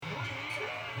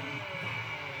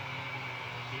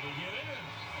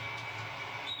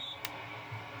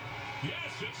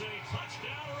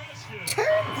Turn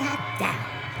that down.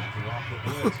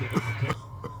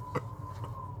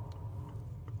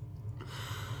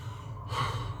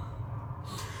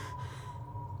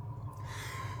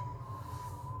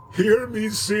 Hear me,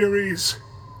 Ceres.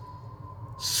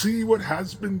 See what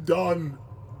has been done.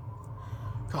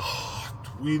 The hot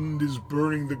wind is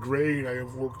burning the grain I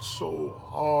have worked so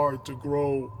hard to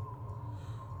grow.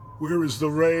 Where is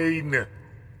the rain?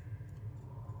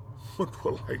 What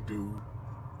will I do?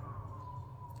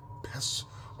 Pests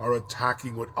are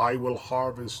attacking what I will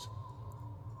harvest.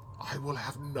 I will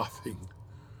have nothing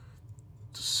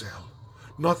to sell,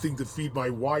 nothing to feed my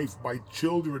wife, my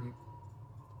children.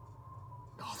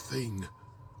 Nothing.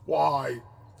 Why?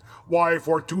 Why,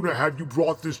 Fortuna, have you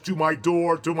brought this to my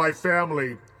door, to my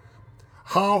family?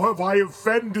 How have I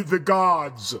offended the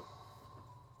gods?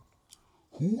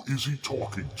 Who is he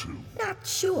talking to? Not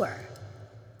sure.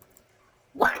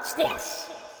 Watch this.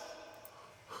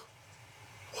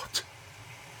 What?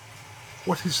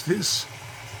 What is this?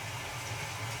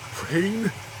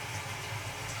 Rain?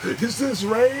 Is this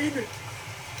rain?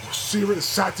 Oh, Ceres,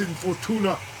 Saturn,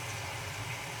 Fortuna,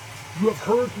 you have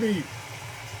heard me.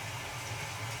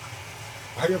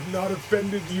 I have not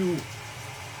offended you.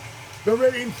 The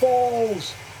rain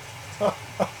falls.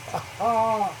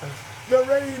 The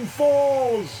rain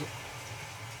falls.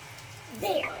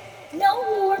 There. No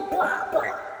more blah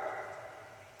blah.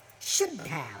 Shouldn't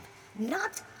have.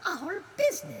 Not our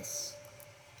business.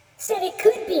 Said it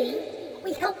could be.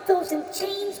 We helped those in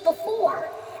chains before.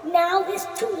 Now this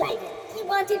two-legged. He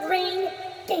wanted rain,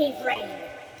 gave rain.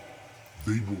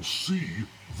 They will see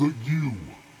the you.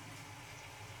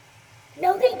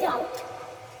 No, they don't.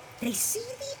 They see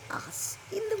the us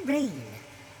in the rain.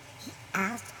 He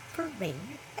asked for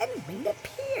rain, and rain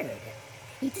appeared.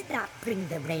 He did not bring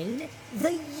the rain.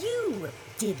 The you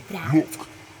did that. Look,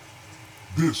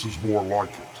 this is more like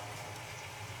it.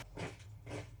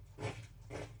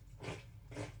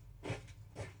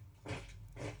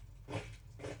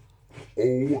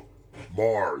 Oh,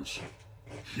 Mars,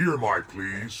 hear my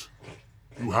pleas.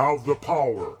 You have the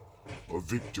power of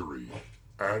victory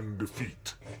and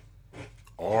defeat.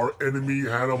 Our enemy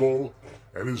Hannibal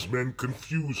and his men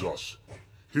confuse us.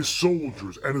 His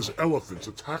soldiers and his elephants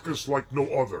attack us like no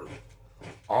other.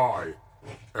 I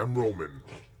am Roman,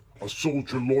 a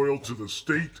soldier loyal to the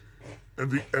state and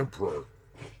the emperor.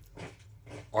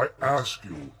 I ask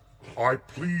you, I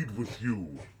plead with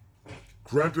you,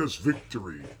 grant us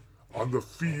victory on the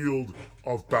field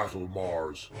of battle,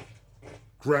 Mars.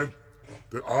 Grant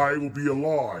that I will be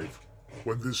alive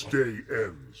when this day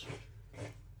ends.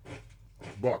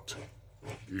 But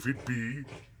if it be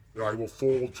that I will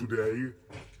fall today,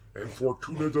 and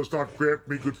Fortuna does not grant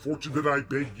me good fortune, then I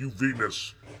beg you,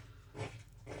 Venus,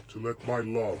 to let my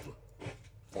love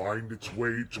find its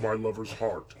way to my lover's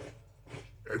heart,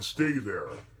 and stay there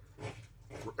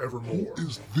forevermore. Who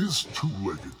is this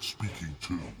two-legged speaking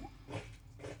to?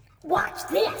 Watch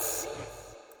this.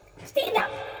 Stand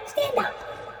up. Stand up.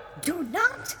 Do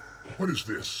not. What is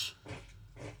this?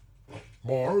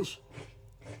 Mars?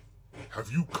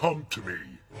 Have you come to me?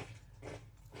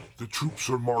 The troops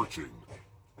are marching.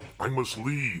 I must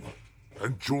leave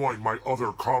and join my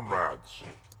other comrades.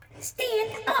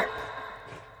 Stand up.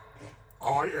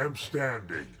 I am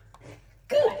standing.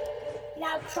 Good.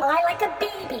 Now try like a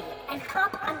baby and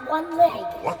hop on one leg.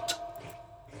 What?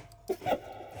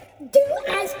 Do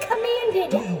as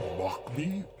commanded. Do you mock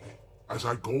me as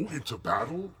I go into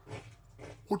battle?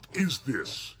 What is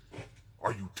this?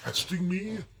 Are you testing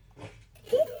me?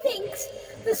 He thinks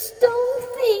the stone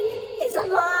thing is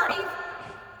alive.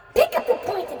 Pick up the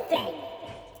pointed thing.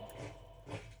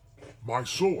 My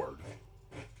sword?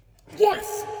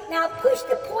 Yes. Now push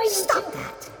the pointed Stop to...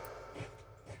 that.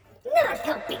 Not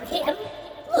helping him.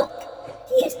 Look,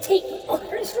 he is taking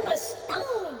orders from a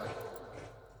stone.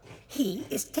 He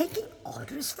is taking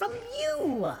orders from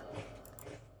you.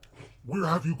 Where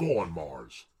have you gone,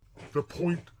 Mars? The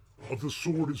point of the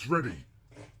sword is ready.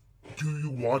 Do you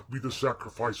want me to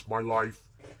sacrifice my life?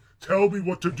 Tell me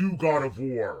what to do, God of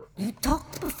War. You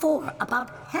talked before about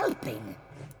helping.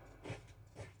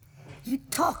 You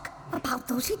talk about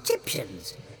those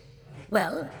Egyptians.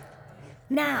 Well,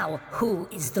 now who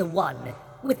is the one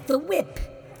with the whip?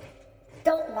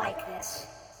 Don't like this.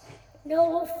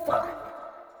 No fun.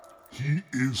 He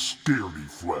is scaredy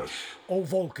flesh. O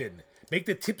Vulcan, make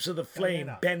the tips of the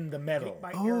flame bend the metal.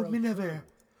 O Miniver,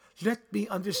 let me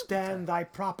understand thy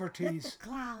properties.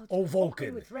 O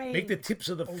Vulcan, make the tips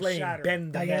of the flame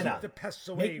bend the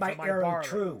metal. Make my arrow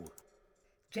true.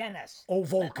 Janus, O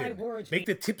Vulcan, make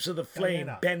the tips of the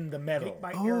flame bend the metal.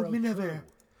 O Miniver,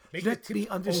 Let me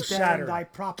understand thy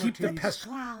properties. Keep the pest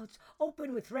clouds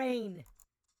open with rain.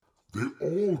 They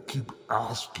all keep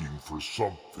asking for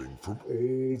something from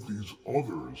all these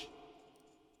others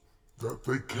that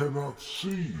they cannot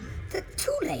see. The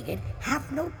two-legged have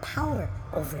no power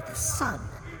over the sun,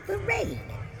 the rain.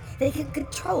 They can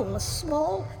control a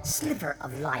small sliver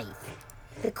of life.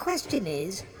 The question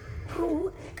is,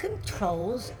 who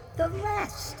controls the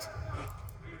rest?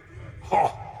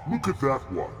 Ha! Look at that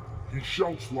one. He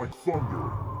shouts like thunder.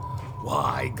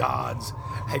 Why, gods,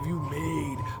 have you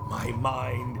made my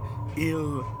mind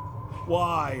ill?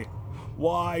 Why?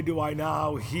 Why do I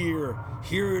now hear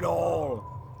it all?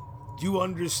 Do you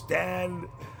understand?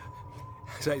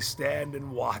 As I stand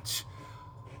and watch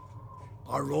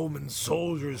our Roman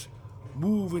soldiers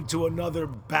move into another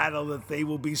battle that they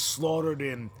will be slaughtered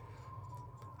in,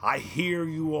 I hear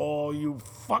you all, you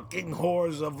fucking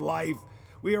whores of life.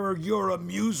 We are your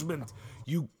amusement.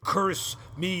 You curse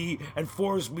me and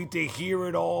force me to hear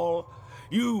it all.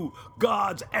 You,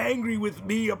 gods, angry with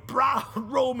me, a proud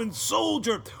Roman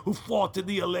soldier who fought in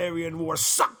the Illyrian War.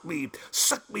 Suck me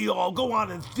all. Go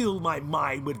on and fill my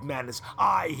mind with madness.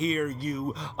 I hear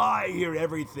you. I hear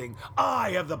everything.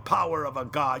 I have the power of a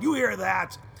god. You hear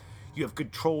that? You have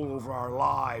control over our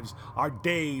lives, our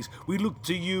days. We look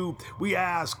to you. We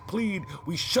ask, plead.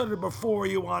 We shudder before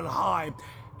you on high.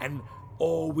 And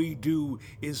all we do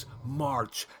is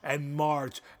march and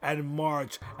march and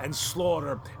march and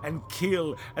slaughter and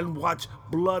kill and watch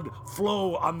blood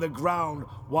flow on the ground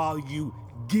while you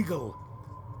giggle.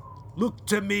 Look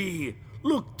to me.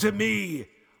 Look to me.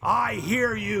 I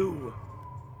hear you.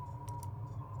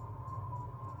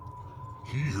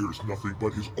 He hears nothing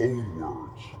but his own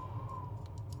words.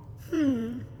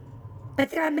 But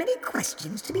there are many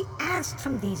questions to be asked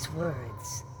from these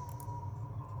words.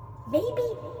 Maybe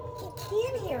he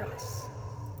can hear us.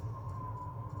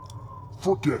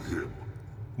 Forget him.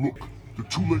 Look, the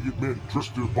two-legged men dress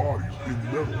their bodies in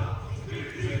metal.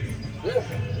 Look,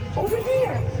 over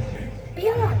there.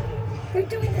 Beyond. They're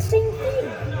doing the same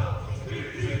thing.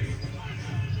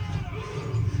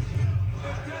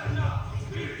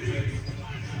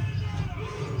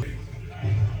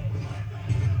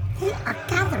 They are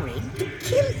gathering to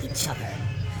kill each other,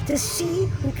 to see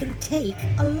who can take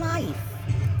a life.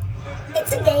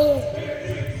 It's a game.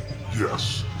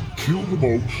 Yes, kill the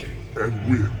most and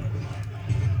win.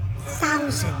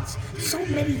 Thousands, so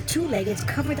many two-leggeds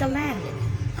cover the land,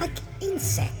 like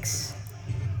insects.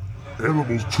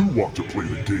 Animals too want to play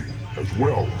the game as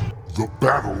well. The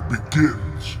battle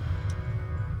begins.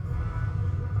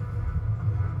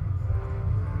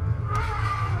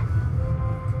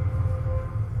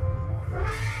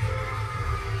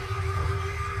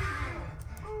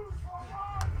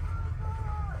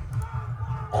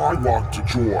 I want to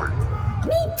join.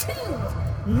 Me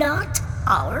too. Not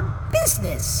our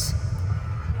business.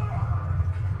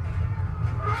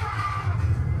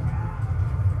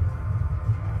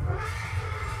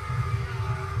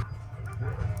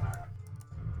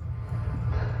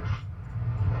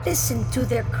 Listen to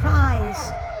their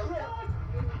cries.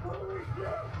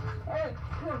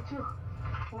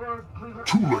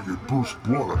 Two-legged bursts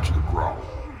blood onto the ground.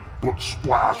 Blood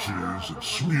splashes and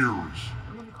smears.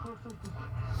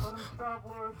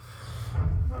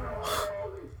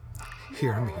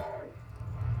 Hear me.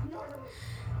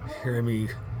 Hear me.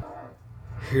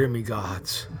 Hear me,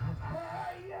 gods.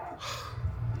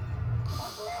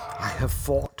 I have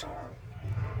fought.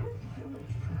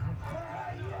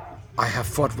 I have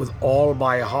fought with all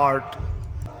my heart.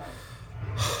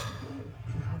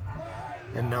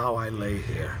 And now I lay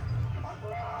here.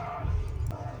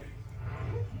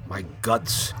 My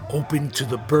guts open to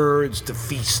the birds to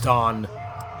feast on.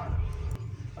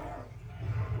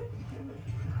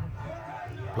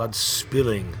 Blood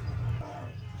spilling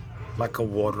like a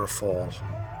waterfall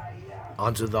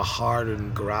onto the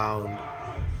hardened ground.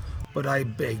 But I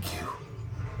beg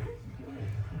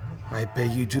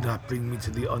you, do not bring me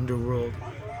to the underworld.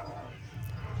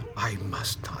 I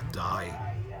must not die.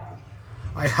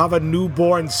 I have a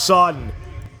newborn son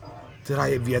that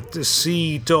I have yet to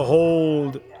see, to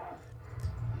hold.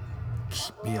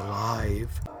 Keep me alive.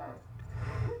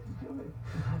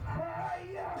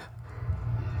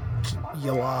 Keep me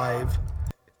alive.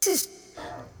 This is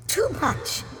too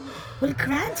much. We'll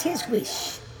grant his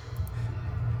wish.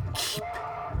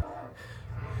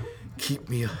 Keep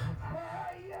me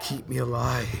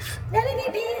alive. None of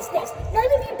your business. None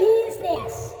of your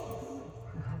business.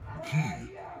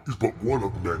 He is but one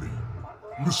of many.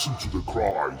 Listen to the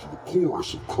cries, the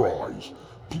chorus of cries,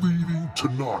 pleading to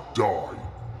not die.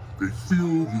 They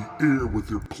fill the air with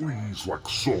their pleas like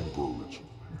songbirds.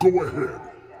 Go ahead,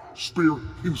 spare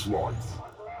his life.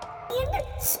 And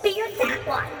spear that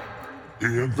one.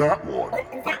 And that one.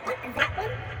 And that one, and that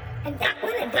one. And that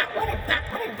one, and that one, and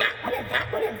that one, and that one, and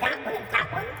that one, and that one, and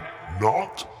that one.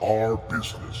 Not our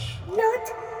business.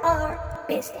 Not our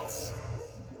business.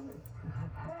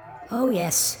 Oh,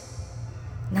 yes.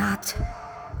 Not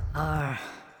our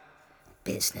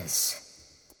business.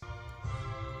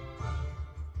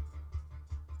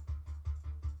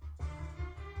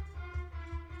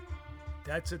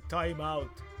 That's a timeout.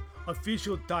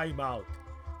 Official timeout.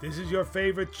 This is your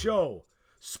favorite show,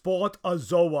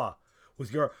 Sport-A-Zoa,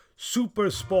 with your super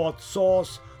sport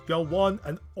sauce, your one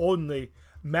and only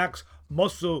Max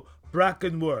Muscle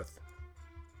Brackenworth.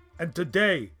 And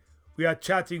today, we are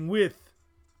chatting with...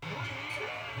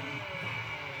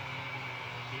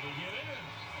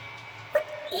 What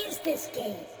is this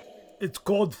game? It's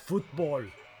called football.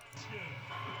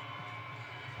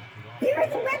 Where are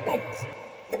the weapons?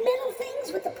 The metal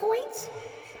things with the points?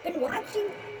 Been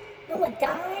watching? No one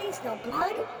dies, no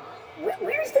blood.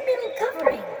 Where's the metal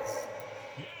coverings?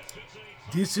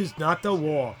 This is not a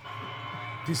war.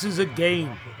 This is a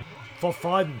game. For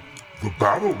fun. The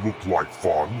battle looked like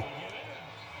fun.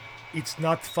 It's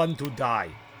not fun to die.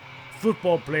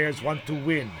 Football players want to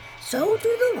win. So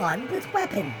do the one with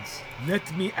weapons.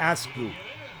 Let me ask you,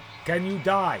 can you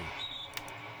die?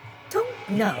 Don't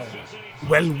know.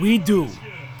 Well, we do.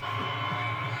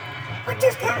 What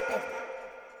just happened?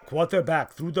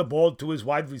 Quarterback threw the ball to his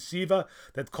wide receiver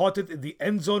that caught it in the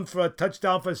end zone for a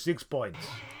touchdown for 6 points.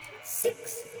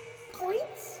 6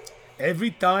 points?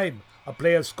 Every time a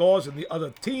player scores in the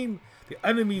other team, the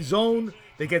enemy zone,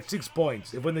 they get 6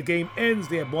 points. If when the game ends,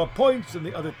 they have more points than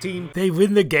the other team, they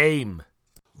win the game.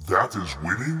 That is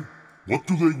winning? What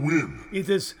do they win? It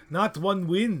is not one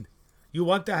win. You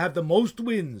want to have the most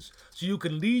wins, so you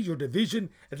can lead your division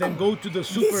and then go to the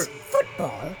super... This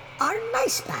football are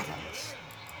nice battles.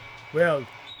 Well,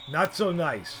 not so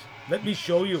nice. Let me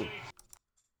show you.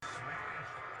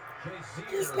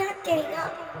 He's not getting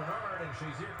up.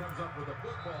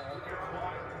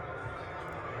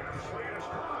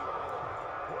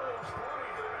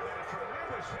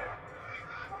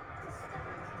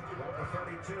 Number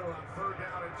 32 on 3rd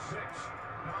down and 6.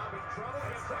 Cobb in trouble.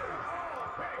 Gets there.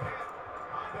 Oh, big hit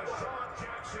on Deshaun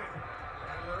Jackson.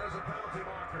 And there is a penalty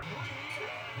marker.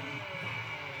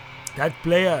 That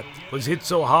player was hit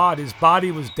so hard his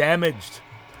body was damaged.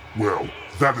 Well,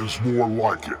 that is more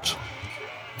like it.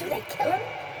 Do they kill him?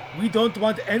 We don't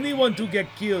want anyone to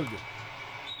get killed.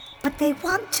 But they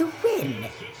want to win.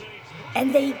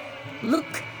 And they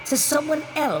look to someone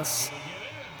else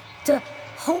to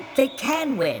hope they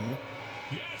can win.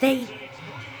 They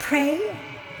pray.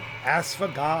 Ask for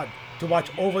God to watch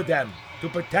over them, to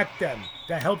protect them,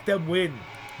 to help them win.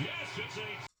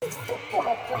 These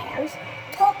football players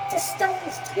talk to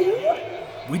stones too?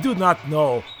 We do not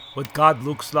know what God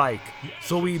looks like,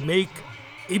 so we make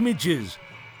images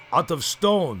out of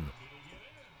stone.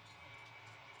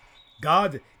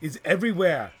 God is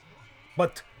everywhere,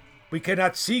 but we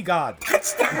cannot see God.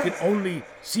 Touchdown! We can only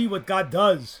see what God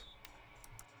does.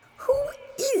 Who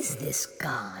is this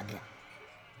God?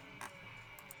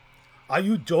 Are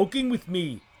you joking with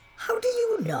me? How do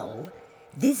you know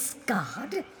this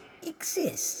God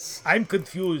exists? I'm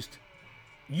confused.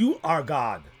 You are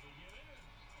God.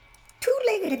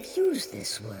 Two-Legged have used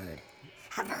this word,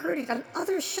 have heard it on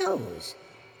other shows,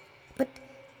 but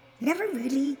never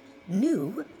really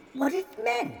knew what it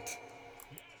meant.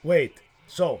 Wait,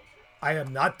 so I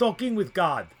am not talking with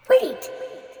God. Wait.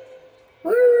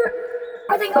 Where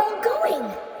are they all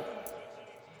going?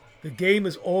 The game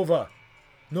is over.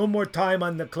 No more time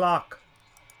on the clock.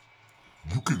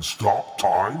 You can stop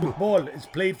time? Football is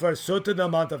played for a certain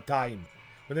amount of time.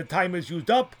 When the time is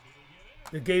used up,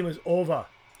 the game is over.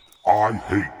 I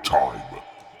hate time.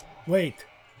 Wait,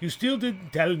 you still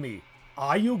didn't tell me.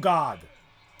 Are you God?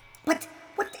 What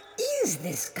is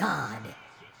this God?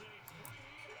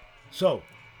 So,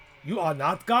 you are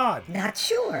not God. Not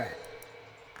sure.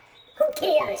 Who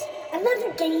cares?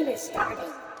 Another game is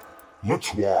starting.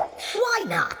 Let's watch. Why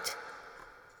not?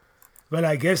 Well,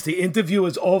 I guess the interview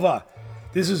is over.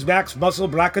 This is Max Muscle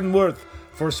Brackenworth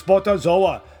for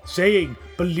Sport-A-Zoa saying,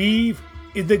 believe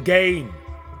in the game.